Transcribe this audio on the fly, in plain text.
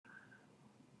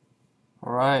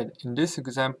Alright, in this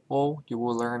example, you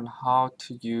will learn how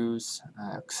to use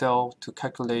Excel to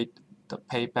calculate the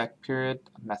payback period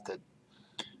method,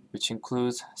 which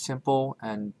includes simple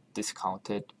and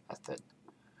discounted method.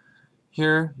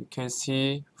 Here you can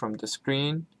see from the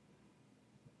screen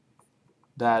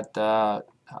that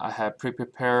I have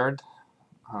pre-prepared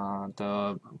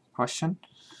the question.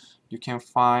 You can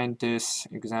find this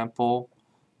example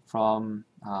from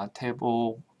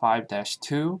table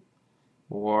 5-2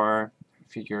 or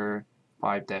figure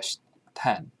 5-10.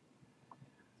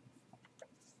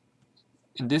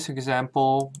 In this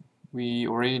example, we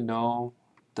already know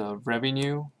the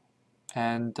revenue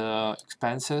and the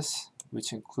expenses,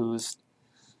 which includes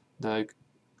the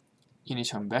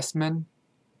initial investment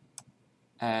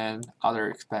and other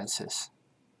expenses.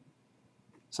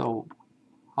 So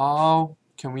how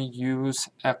can we use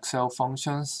Excel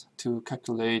functions to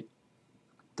calculate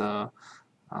the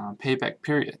payback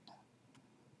period?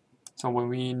 So when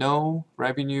we know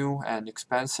revenue and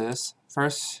expenses,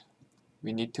 first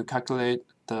we need to calculate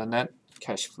the net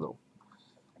cash flow.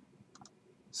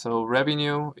 So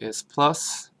revenue is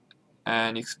plus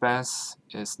and expense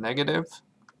is negative.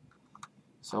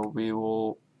 So we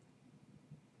will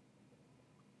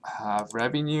have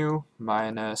revenue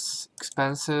minus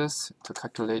expenses to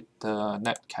calculate the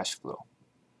net cash flow.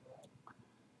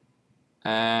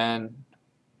 And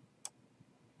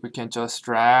we can just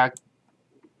drag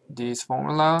this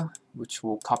formula, which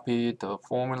will copy the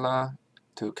formula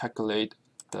to calculate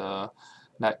the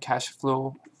net cash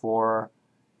flow for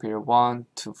period 1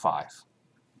 to 5.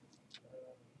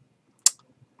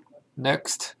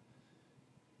 Next,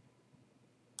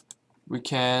 we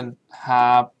can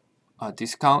have a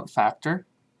discount factor.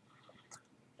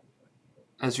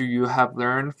 As you have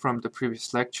learned from the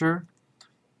previous lecture,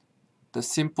 the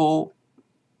simple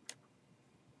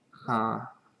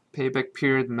payback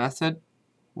period method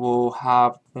will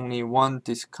have only one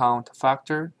discount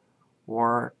factor,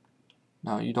 or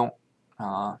you don't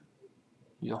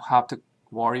have to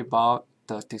worry about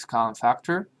the discount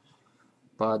factor.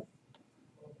 But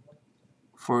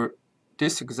for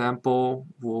this example,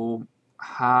 we'll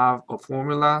have a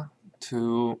formula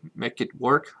to make it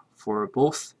work for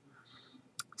both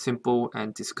simple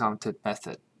and discounted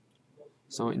method.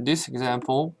 So in this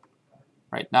example,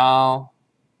 right now,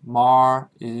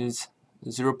 MAR is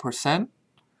 0%.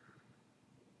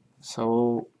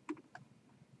 So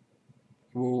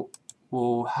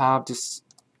we'll have this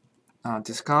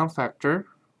discount factor,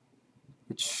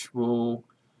 which will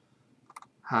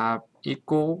have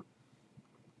equal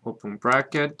open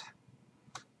bracket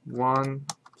 1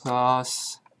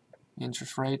 plus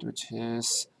interest rate, which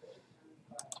is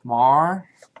MAR,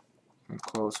 and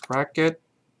close bracket,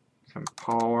 and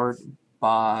powered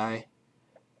by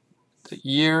the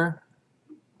year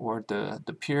or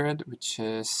the period, which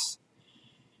is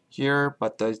here,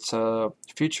 but it's a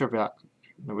future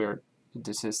value.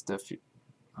 This is the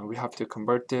we have to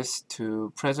convert this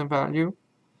to present value.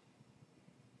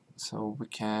 So we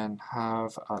can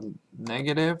have a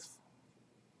negative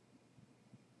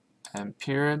and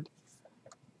period,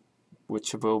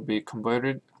 which will be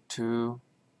converted to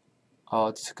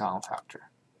a discount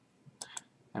factor.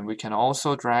 And we can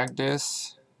also drag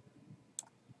this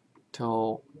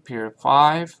till period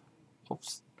 5.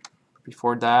 Oops.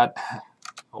 Before that,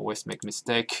 always make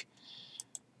mistake.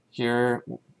 Here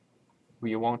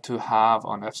we want to have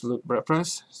an absolute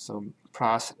reference, so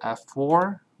press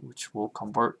F4, which will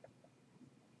convert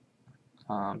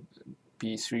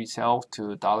B3 cell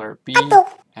to $B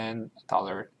and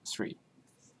 $3.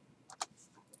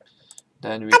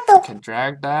 Then we can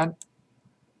drag that.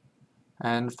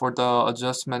 And for the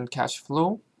adjustment cash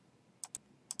flow,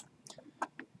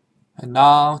 and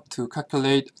now to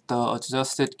calculate the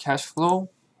adjusted cash flow,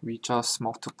 we just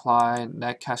multiply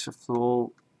net cash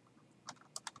flow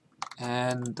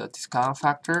and the discount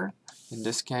factor. In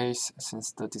this case,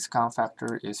 since the discount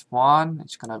factor is 1,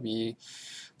 it's gonna be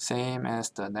same as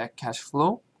the net cash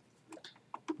flow.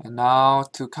 And now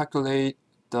to calculate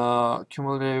the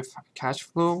cumulative cash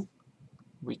flow,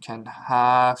 we can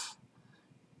have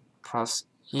plus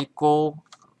equal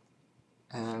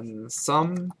and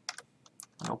sum,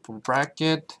 open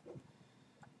bracket,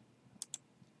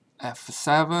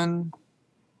 F7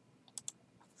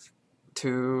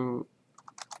 to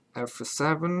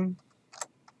F7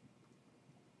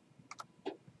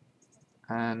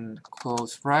 and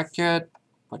close bracket,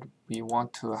 but we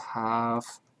want to have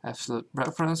absolute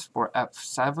reference for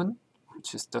F7,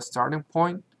 which is the starting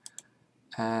point,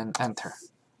 and enter.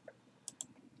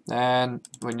 Then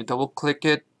when you double click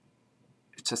it,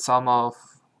 it's a sum of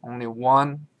only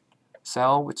one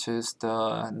cell, which is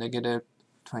the negative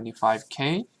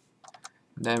 25K.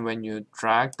 Then when you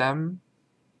drag them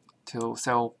to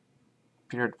cell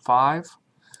period 5,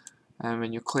 and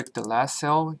when you click the last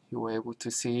cell, you were able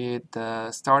to see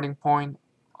the starting point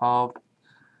of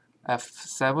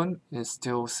F7 is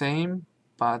still same,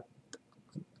 but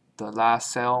the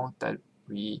last cell that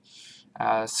we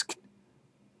asked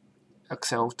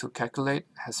Excel to calculate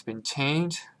has been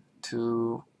changed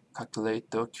to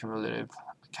calculate the cumulative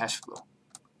cash flow.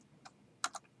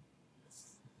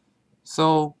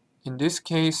 So in this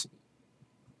case,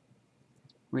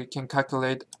 we can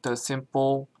calculate the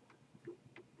simple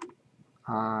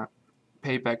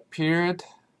payback period,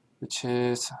 which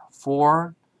is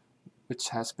 4, which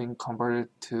has been converted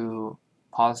to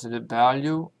positive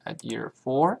value at year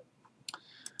 4.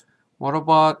 What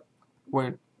about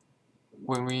when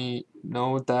we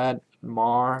know that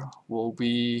MAR will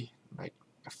be like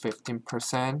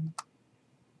 15%?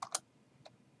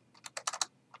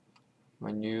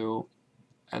 When you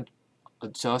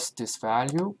adjust this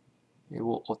value, it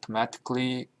will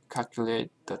automatically calculate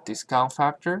the discount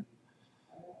factor,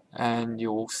 and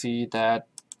you will see that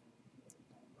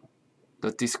the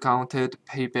discounted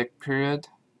payback period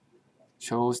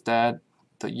shows that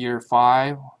the year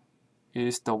 5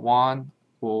 is the one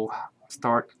will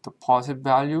start the positive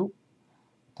value.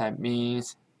 That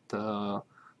means the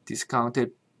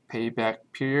discounted payback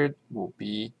period will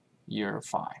be year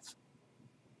 5.